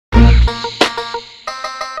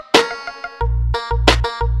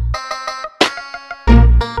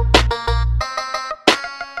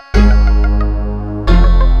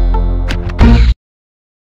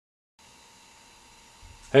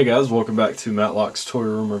Hey guys, welcome back to Matlock's Toy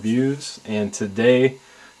Room Reviews, and today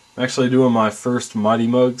I'm actually doing my first Mighty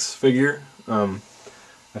Mugs figure. I've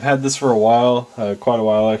had this for a while, quite a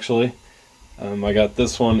while actually. I got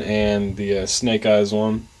this one and the Snake Eyes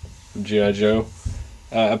one from G.I. Joe.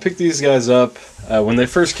 I picked these guys up when they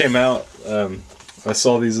first came out. I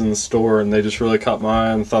saw these in the store and they just really caught my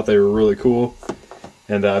eye and thought they were really cool.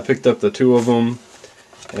 And I picked up the two of them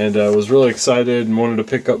and was really excited and wanted to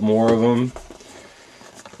pick up more of them.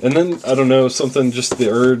 And then, I don't know, something, just the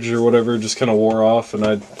urge or whatever just kind of wore off, and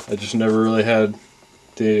I just never really had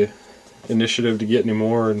the initiative to get any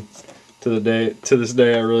more, and to this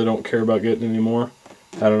day I really don't care about getting any more.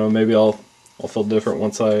 I don't know, maybe I'll feel different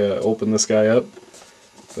once I open this guy up.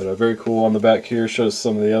 But very cool. On the back here shows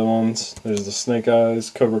some of the other ones. There's the Snake Eyes,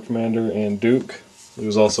 Cobra Commander, and Duke. There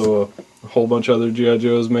was also a whole bunch of other G.I.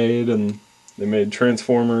 Joes made, and they made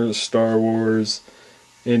Transformers, Star Wars,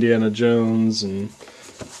 Indiana Jones, and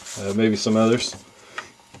maybe some others.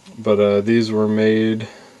 But these were made, I'm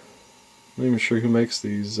not even sure who makes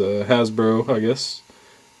these, Hasbro, I guess.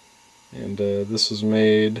 And this was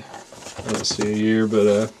made, I don't see a year,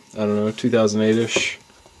 but I don't know, 2008-ish.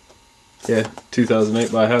 Yeah,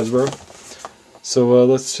 2008 by Hasbro. So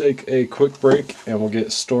let's take a quick break and we'll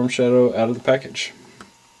get Storm Shadow out of the package.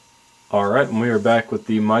 Alright, and we are back with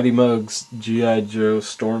the Mighty Mugs G.I. Joe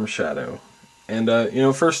Storm Shadow. And you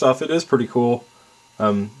know, first off, it is pretty cool.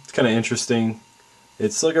 It's kind of interesting.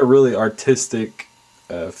 It's like a really artistic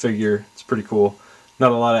figure. It's pretty cool.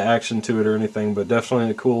 Not a lot of action to it or anything, but definitely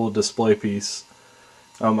a cool display piece.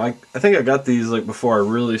 I think I got these like before I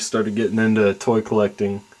really started getting into toy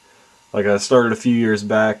collecting. Like I started a few years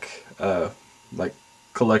back, like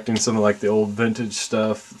collecting some of like the old vintage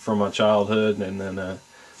stuff from my childhood, and then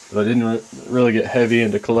but I didn't really get heavy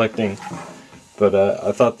into collecting. But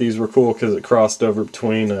I thought these were cool because it crossed over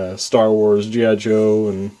between Star Wars, G.I. Joe,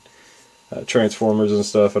 and Transformers and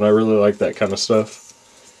stuff, and I really like that kind of stuff.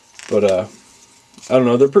 But I don't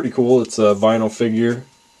know, they're pretty cool. It's a vinyl figure,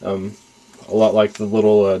 a lot like the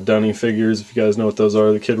little Dunny figures, if you guys know what those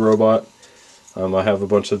are, the Kid Robot. I have a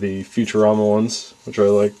bunch of the Futurama ones, which I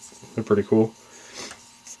like. They're pretty cool.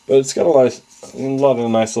 But it's got a lot of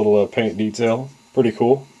nice little paint detail. Pretty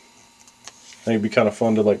cool. I think it'd be kind of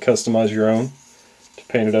fun to like customize your own, to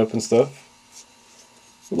paint it up and stuff.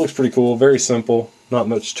 It looks pretty cool, very simple, not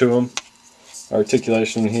much to him.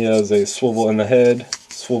 Articulation, he has a swivel in the head,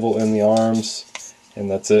 swivel in the arms, and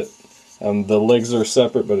that's it. The legs are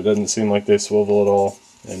separate, but it doesn't seem like they swivel at all,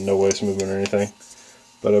 and no waist movement or anything.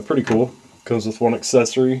 But pretty cool. Comes with one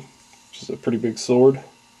accessory, which is a pretty big sword.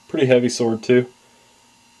 Pretty heavy sword too.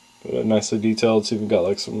 But nicely detailed, it's even got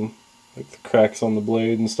like some like the cracks on the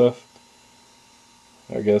blade and stuff.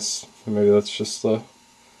 I guess maybe that's just a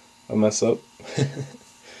mess up.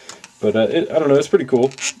 But I don't know, it's pretty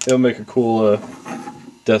cool. It'll make a cool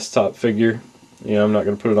desktop figure. You know, I'm not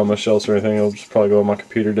going to put it on my shelves or anything. It'll just probably go on my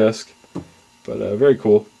computer desk. But very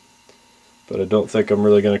cool. But I don't think I'm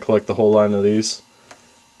really going to collect the whole line of these.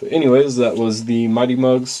 But anyways, that was the Mighty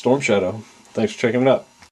Mugs Storm Shadow. Thanks for checking it out.